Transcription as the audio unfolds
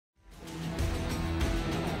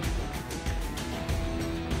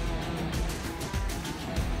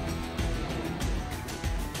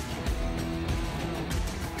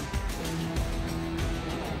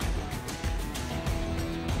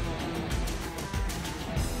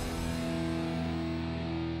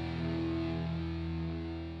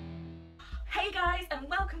and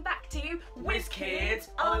welcome back to Whizz Kids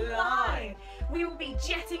Online. We will be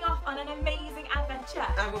jetting off on an amazing adventure.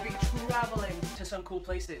 And we'll be travelling to some cool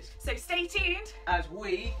places. So stay tuned as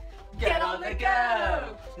we get on the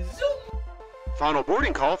go. Zoom! Final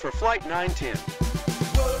boarding call for flight 910.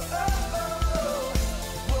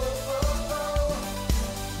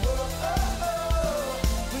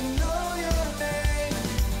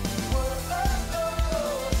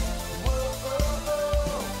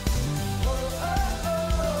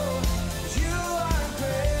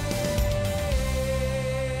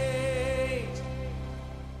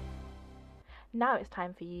 Now it's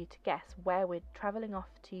time for you to guess where we're travelling off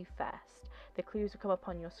to first. The clues will come up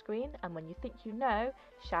on your screen, and when you think you know,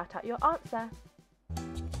 shout out your answer.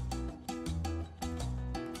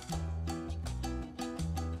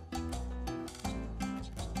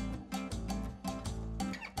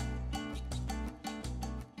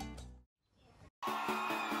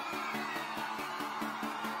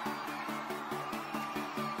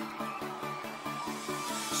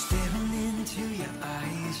 Staring into your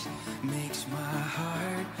eyes makes my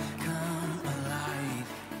heart come alive.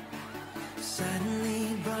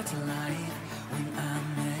 Suddenly brought to life when I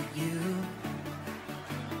met you.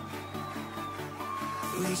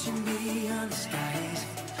 Reaching beyond the skies,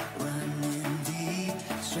 running deep,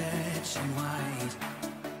 stretching wide.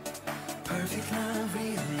 Perfect love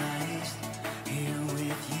realized here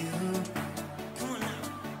with you. Come on now.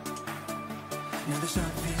 Now this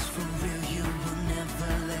love is for real. You will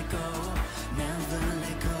never let go, never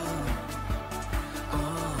let go.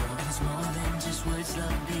 Oh, and it's more than just words.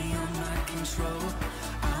 Love beyond my control,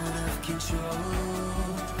 out of control.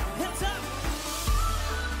 Hands up!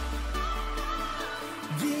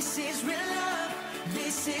 This is real love.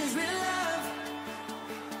 This is real love.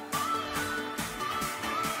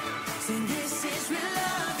 Say this is real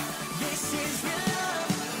love. This is real love.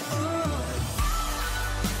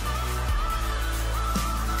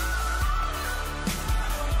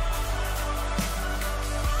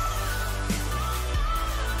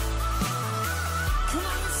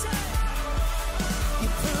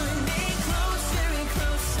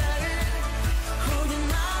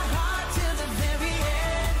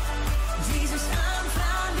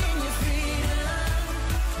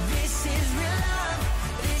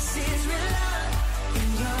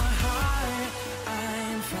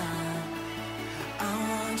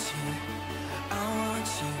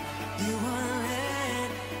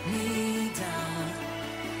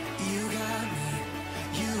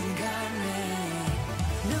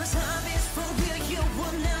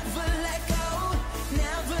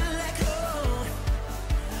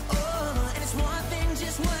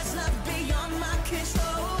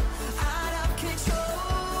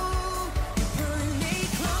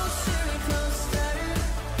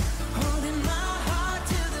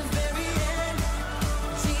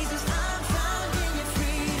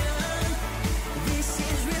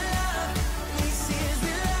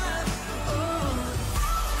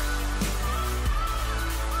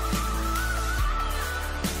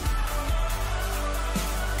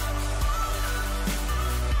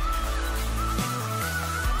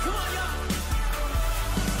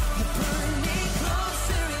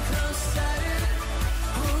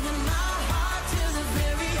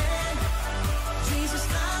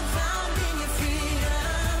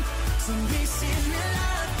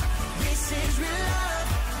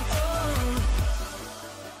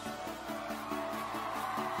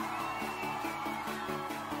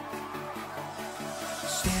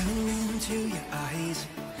 Staring into your eyes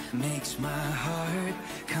makes my heart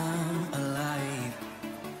come alive.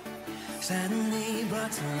 Suddenly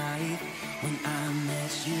brought to life when I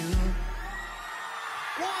met you.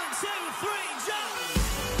 1, 2, 3, jump!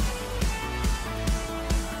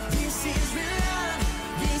 This is real love.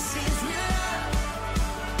 This is real love.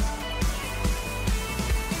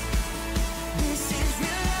 This is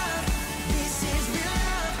real love. This is real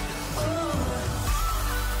love. Oh.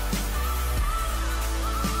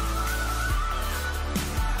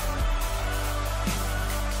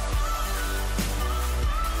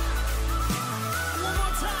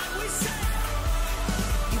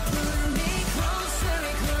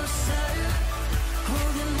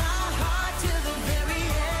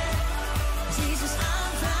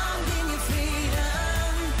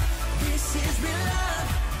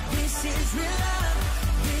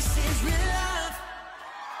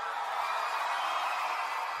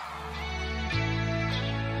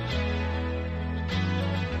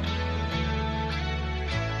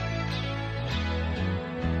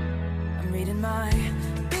 My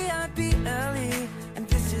B.I.B. early, and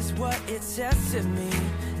this is what it says to me.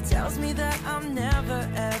 It tells me that I'm never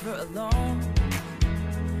ever alone.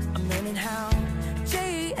 I'm learning how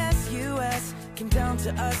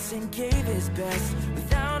to us and gave his best.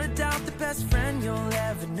 Without a doubt, the best friend you'll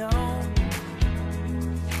ever know.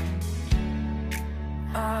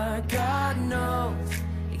 Our God knows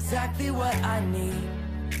exactly what I need,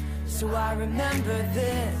 so I remember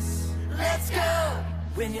this. Let's go!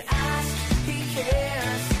 When you ask, he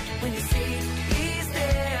cares. When you seek, he's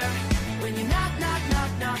there. When you knock, knock, knock,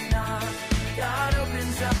 knock, knock, God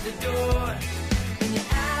opens up the door. When you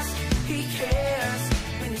ask, he cares.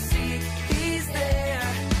 When you seek, he's there.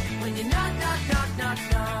 When you knock, knock, knock, knock,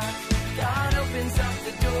 knock, God opens up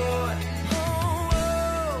the door. Oh,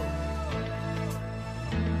 oh.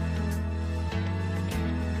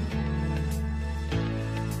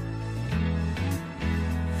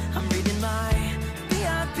 I'm reading my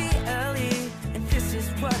B-I-B-L-E, and this is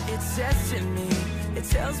what it says to me. It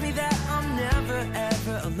tells me that I'm never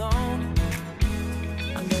ever alone.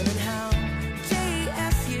 I'm learning how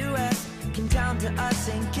J-E-S-U-S came down to us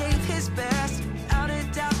and gave his best. Without a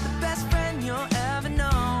doubt, the best friend you'll ever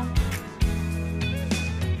know.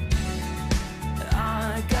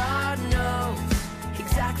 Our God knows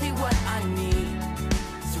exactly what I need,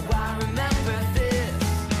 so I remember this.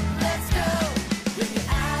 Let's go! When you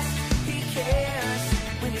ask, he cares.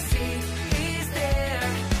 When you seek, he's there.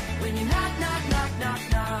 When you knock, knock, knock, knock,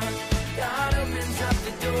 knock, God opens up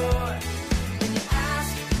the door. When you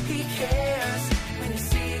ask, he cares. When you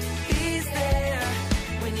seek, he's there.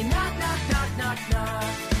 When you knock, knock, knock, knock,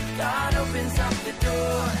 knock, God opens up the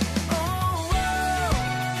door. Oh, whoa.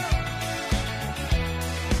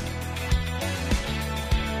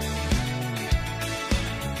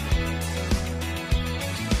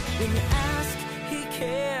 When you ask, he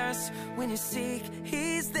cares. When you seek,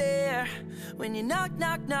 he's there. When you knock,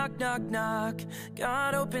 knock, knock, knock, knock,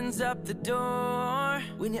 God opens up the door.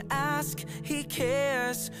 When you ask, he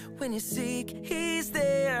cares. When you seek, he's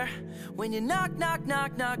there. When you knock, knock,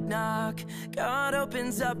 knock, knock, knock, God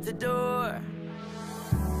opens up the door.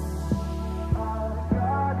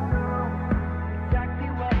 God knows exactly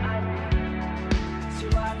what I need, so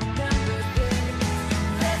I remember this.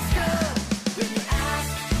 Let's go! When you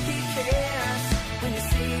ask, he cares. When you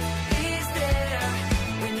seek, he's there.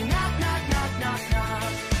 When you knock, knock, knock, knock,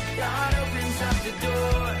 knock, God opens up the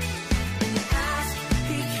door. When you ask,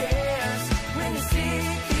 he cares. When you seek,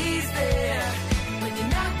 he's there. When you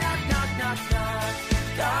knock, knock, knock, knock, knock,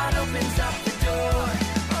 God opens up the door.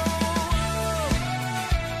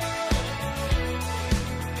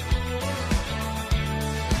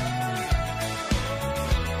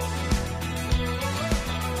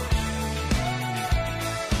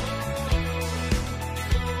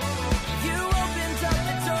 You opened up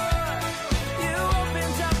the door. You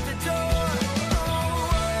opened up the door.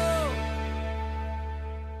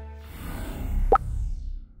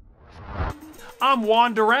 I'm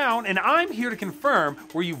Wander Around, and I'm here to confirm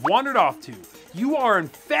where you've wandered off to. You are in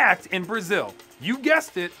fact in Brazil. You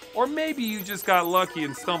guessed it, or maybe you just got lucky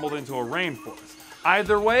and stumbled into a rainforest.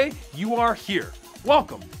 Either way, you are here.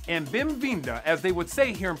 Welcome, and bem-vinda, as they would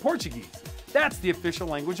say here in Portuguese. That's the official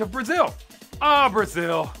language of Brazil. Ah,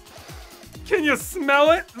 Brazil. Can you smell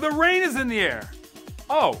it? The rain is in the air.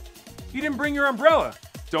 Oh, you didn't bring your umbrella.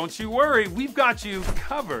 Don't you worry, we've got you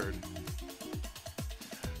covered.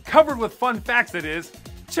 Covered with fun facts, that is.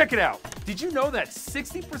 Check it out. Did you know that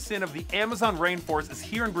 60% of the Amazon rainforest is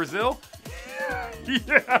here in Brazil?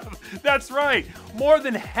 Yeah, that's right. More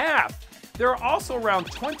than half. There are also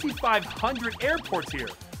around 2,500 airports here.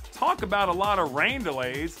 Talk about a lot of rain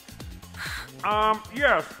delays.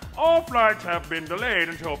 Yes, all flights have been delayed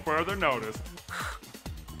until further notice.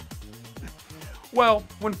 Well,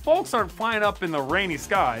 when folks aren't flying up in the rainy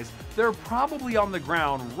skies, they're probably on the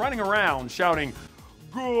ground running around shouting,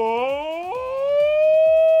 "Goal!"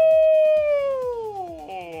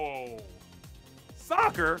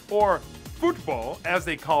 Soccer, or football as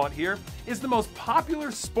they call it here, is the most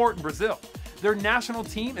popular sport in Brazil. Their national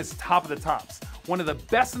team is top of the tops, one of the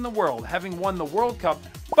best in the world, having won the World Cup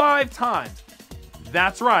 5 times.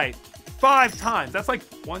 That's right, 5 times. That's like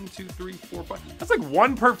 1, 2, 3, 4, 5. That's like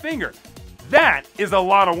 1 per finger. That is a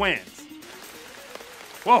lot of wins.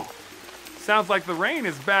 Whoa, sounds like the rain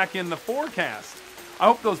is back in the forecast. I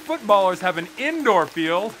hope those footballers have an indoor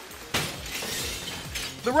field.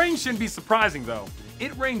 The rain shouldn't be surprising though.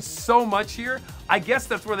 It rains so much here, I guess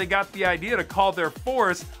that's where they got the idea to call their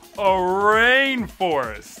forest a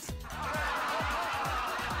rainforest. It's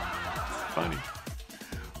funny.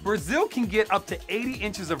 Brazil can get up to 80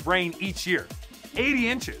 inches of rain each year. 80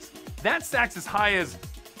 inches. That stacks as high as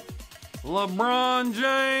LeBron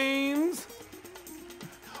James.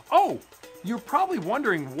 Oh, you're probably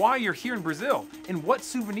wondering why you're here in Brazil and what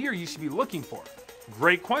souvenir you should be looking for.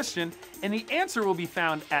 Great question, and the answer will be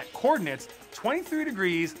found at coordinates 23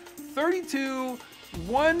 degrees, 32,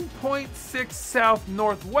 1.6 south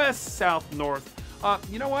northwest, south north.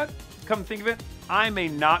 You know what? Come to think of it, I may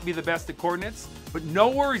not be the best at coordinates, but no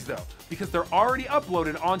worries though, because they're already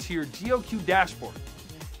uploaded onto your GeoQ dashboard.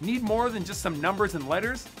 Need more than just some numbers and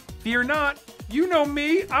letters? Fear not, you know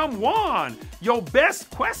me, I'm Juan, your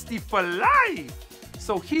best questie for life.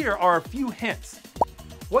 So here are a few hints.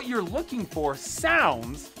 What you're looking for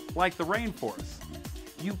sounds like the rainforest.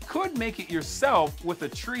 You could make it yourself with a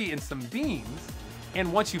tree and some beans,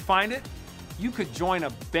 and once you find it, you could join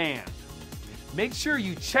a band. Make sure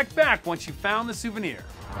you check back once you found the souvenir.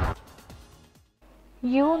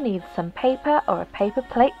 You will need some paper or a paper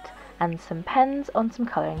plate and some pens on some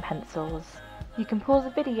colouring pencils. You can pause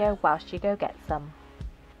the video whilst you go get some.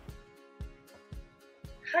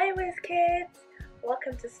 Hi Whizz Kids!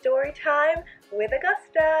 Welcome to Story Time with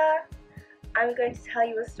Augusta! I'm going to tell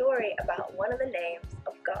you a story about one of the names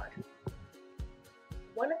of God.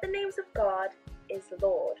 One of the names of God is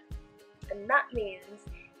Lord, and that means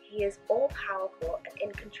He is all-powerful and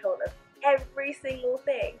in control of every single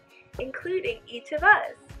thing, including each of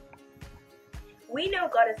us. We know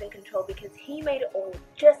God is in control because He made it all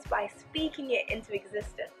just by speaking it into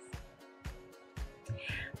existence.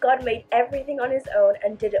 God made everything on His own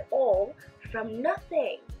and did it all from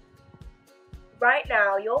nothing. Right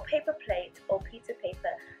now, your paper plate or piece of paper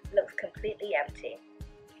looks completely empty.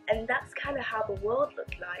 And that's kind of how the world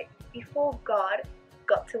looked like before God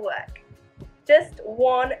got to work. Just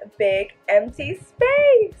one big empty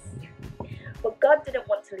space. But God didn't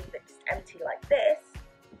want to leave it just empty like this.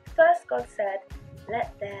 First God said,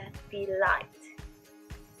 "Let there be light."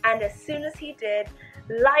 And as soon as He did,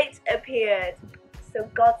 light appeared. So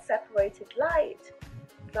God separated light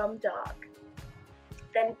from dark.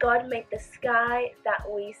 Then God made the sky that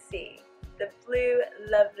we see, the blue,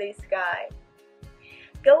 lovely sky.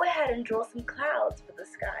 Go ahead and draw some clouds for the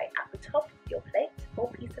sky at the top of your plate or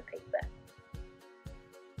piece of paper.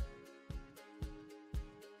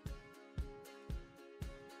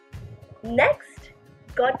 Next,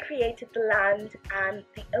 God created the land and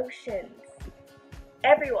the oceans.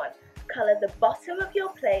 Everyone, color the bottom of your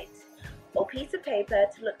plate or piece of paper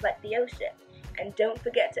to look like the ocean. And don't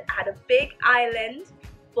forget to add a big island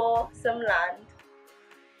for some land.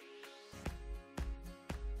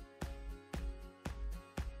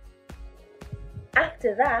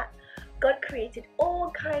 After that, God created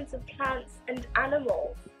all kinds of plants and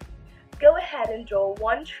animals. Go ahead and draw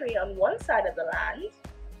one tree on one side of the land,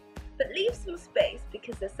 but leave some space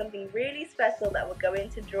because there's something really special that we're going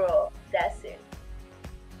to draw there soon.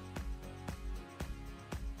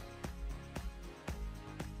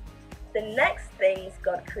 The next things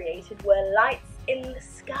God created were lights in the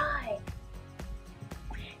sky.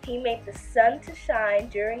 He made the sun to shine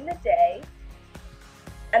during the day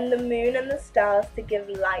and the moon and the stars to give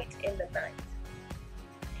light in the night.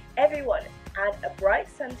 Everyone, add a bright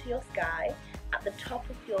sun to your sky at the top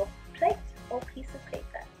of your plate or piece of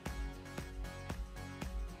paper.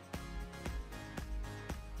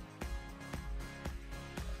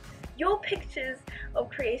 Your pictures of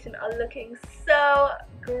creation are looking so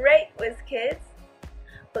great, Whizz Kids.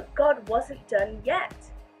 But God wasn't done yet,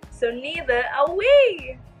 so neither are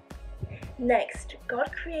we. Next, God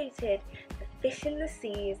created the fish in the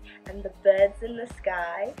seas and the birds in the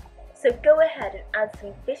sky. So go ahead and add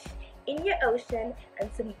some fish in your ocean and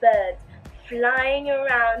some birds flying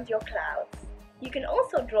around your clouds. You can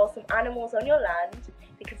also draw some animals on your land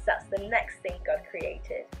because that's the next thing God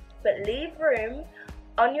created. But leave room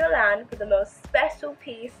on your land for the most special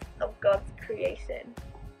piece of God's creation.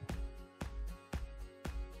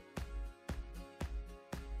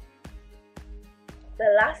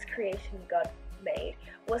 The last creation God made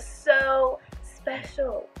was so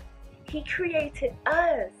special. He created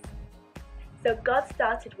us. So God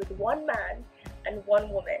started with one man and one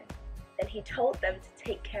woman. Then He told them to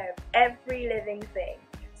take care of every living thing.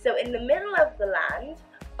 So in the middle of the land,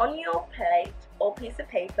 on your plate or piece of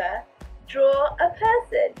paper, draw a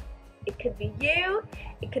person. It could be you,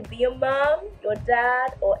 it could be your mom, your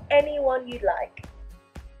dad, or anyone you'd like.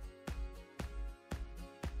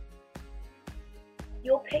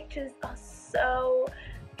 Your pictures are so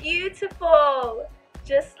beautiful,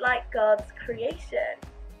 just like God's creation.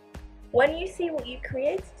 When you see what you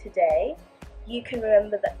created today, you can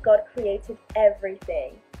remember that God created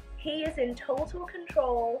everything. He is in total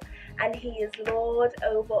control and He is Lord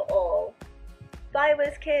over all. Bye,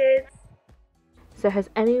 Whizz Kids! So has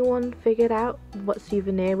anyone figured out what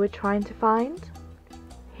souvenir we're trying to find?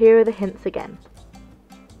 Here are the hints again.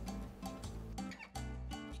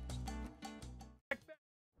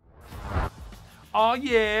 Oh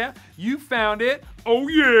yeah, you found it. Oh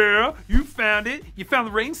yeah, you found found it. You found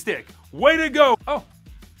the rain stick. Way to go. Oh,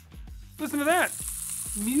 listen to that.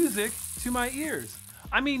 Music to my ears.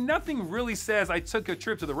 I mean, nothing really says I took a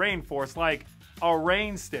trip to the rainforest like a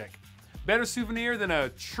rain stick. Better souvenir than a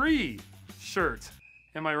tree shirt.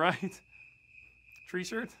 Am I right? Tree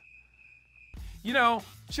shirt? You know,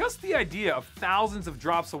 just the idea of thousands of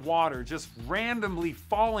drops of water just randomly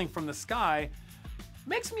falling from the sky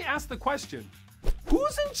makes me ask the question,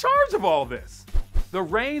 who's in charge of all this? The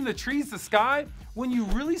rain, the trees, the sky? When you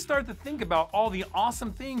really start to think about all the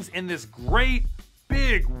awesome things in this great,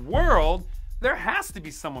 big world, there has to be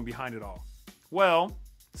someone behind it all. Well,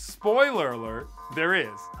 spoiler alert, there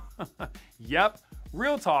is. Yep,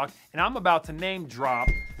 real talk, and I'm about to name drop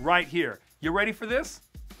right here. You ready for this?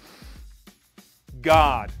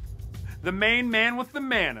 God, the main man with the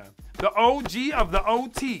manna, the OG of the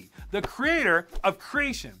OT, the creator of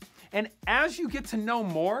creation. And as you get to know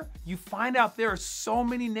more, you find out there are so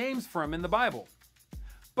many names for him in the Bible.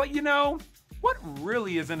 But you know, what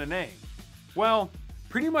really is in a name? Well,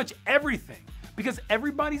 pretty much everything, because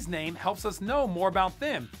everybody's name helps us know more about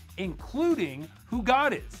them, including who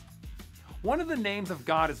God is. One of the names of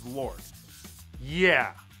God is Lord.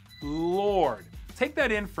 Yeah, Lord. Take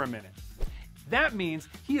that in for a minute. That means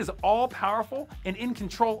he is all-powerful and in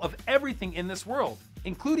control of everything in this world,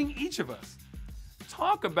 including each of us.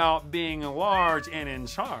 Talk about being large and in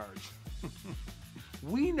charge.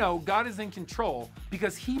 We know God is in control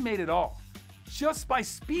because he made it all, just by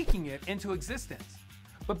speaking it into existence.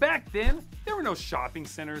 But back then, there were no shopping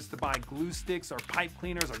centers to buy glue sticks or pipe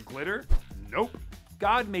cleaners or glitter. Nope.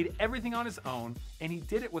 God made everything on his own, and he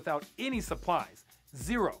did it without any supplies.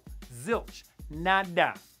 Zero, zilch,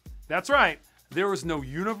 nada. That's right. There was no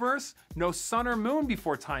universe, no sun or moon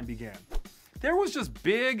before time began. There was just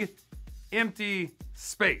big, empty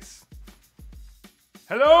space.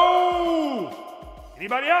 Hello?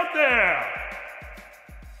 Anybody out there?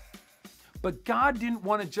 But God didn't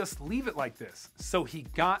want to just leave it like this, so he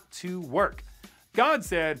got to work. God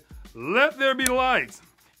said, "Let there be light."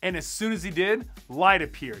 And as soon as he did, light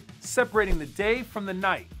appeared, separating the day from the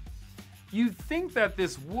night. You'd think that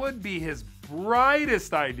this would be his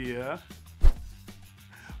brightest idea,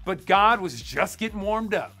 but God was just getting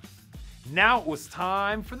warmed up. Now it was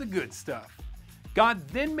time for the good stuff. God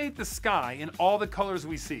then made the sky in all the colors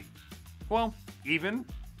we see. Well, even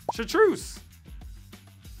chartreuse.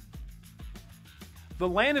 The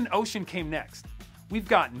land and ocean came next. We've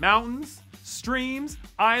got mountains, streams,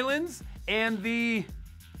 islands, and the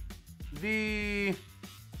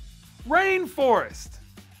rainforest.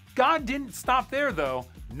 God didn't stop there though.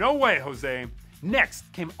 No way, Jose.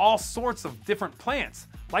 Next came all sorts of different plants,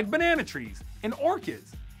 like banana trees and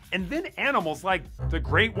orchids, and then animals like the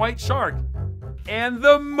great white shark and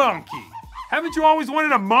the monkey. Haven't you always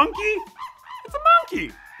wanted a monkey? It's a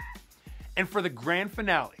monkey. And for the grand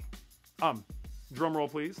finale, drum roll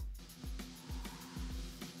please.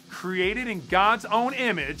 Created in God's own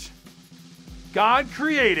image, God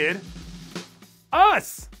created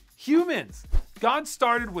us, humans. God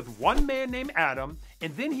started with one man named Adam,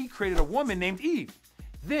 and then he created a woman named Eve.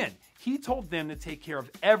 Then he told them to take care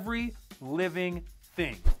of every living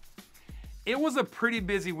thing. It was a pretty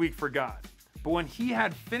busy week for God, but when he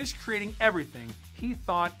had finished creating everything, he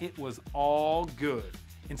thought it was all good,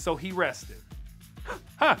 and so he rested.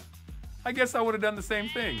 Huh, I guess I would have done the same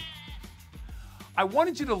thing. I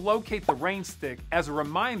wanted you to locate the rain stick as a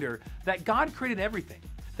reminder that God created everything,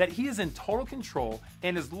 that he is in total control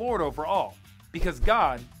and is Lord over all, because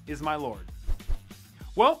God is my Lord.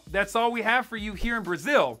 Well, that's all we have for you here in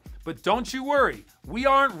Brazil, but don't you worry, we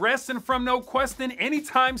aren't resting from no questing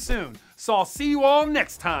anytime soon, so I'll see you all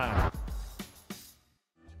next time.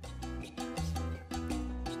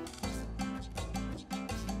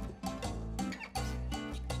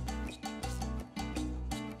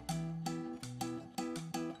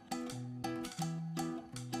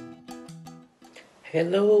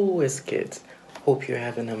 Hello, Whizz Kids. Hope you're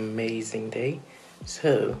having an amazing day.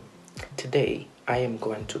 So, today I am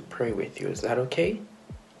going to pray with you. Is that okay?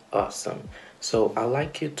 Awesome. So, I'd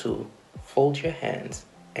like you to fold your hands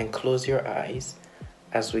and close your eyes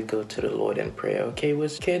as we go to the Lord in prayer. Okay,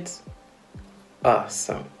 Whizz Kids?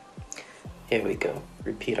 Awesome. Here we go.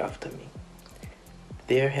 Repeat after me.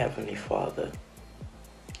 Dear Heavenly Father,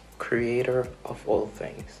 Creator of all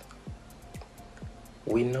things,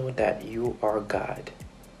 we know that you are God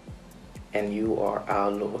and you are our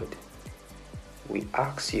Lord. We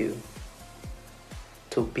ask you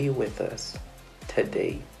to be with us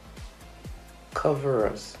today. Cover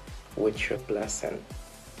us with your blessing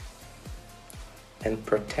and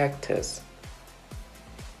protect us,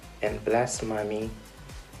 and bless Mommy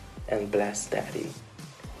and bless Daddy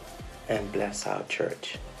and bless our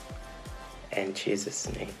church. In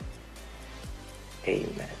Jesus' name,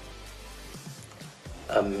 amen.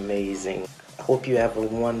 Amazing. I hope you have a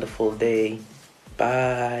wonderful day.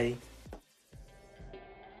 Bye.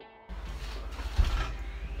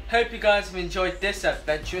 Hope you guys have enjoyed this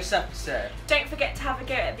adventurous episode. Don't forget to have a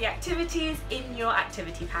go at the activities in your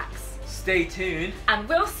activity packs. Stay tuned And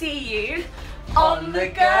we'll see you on the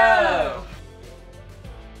go!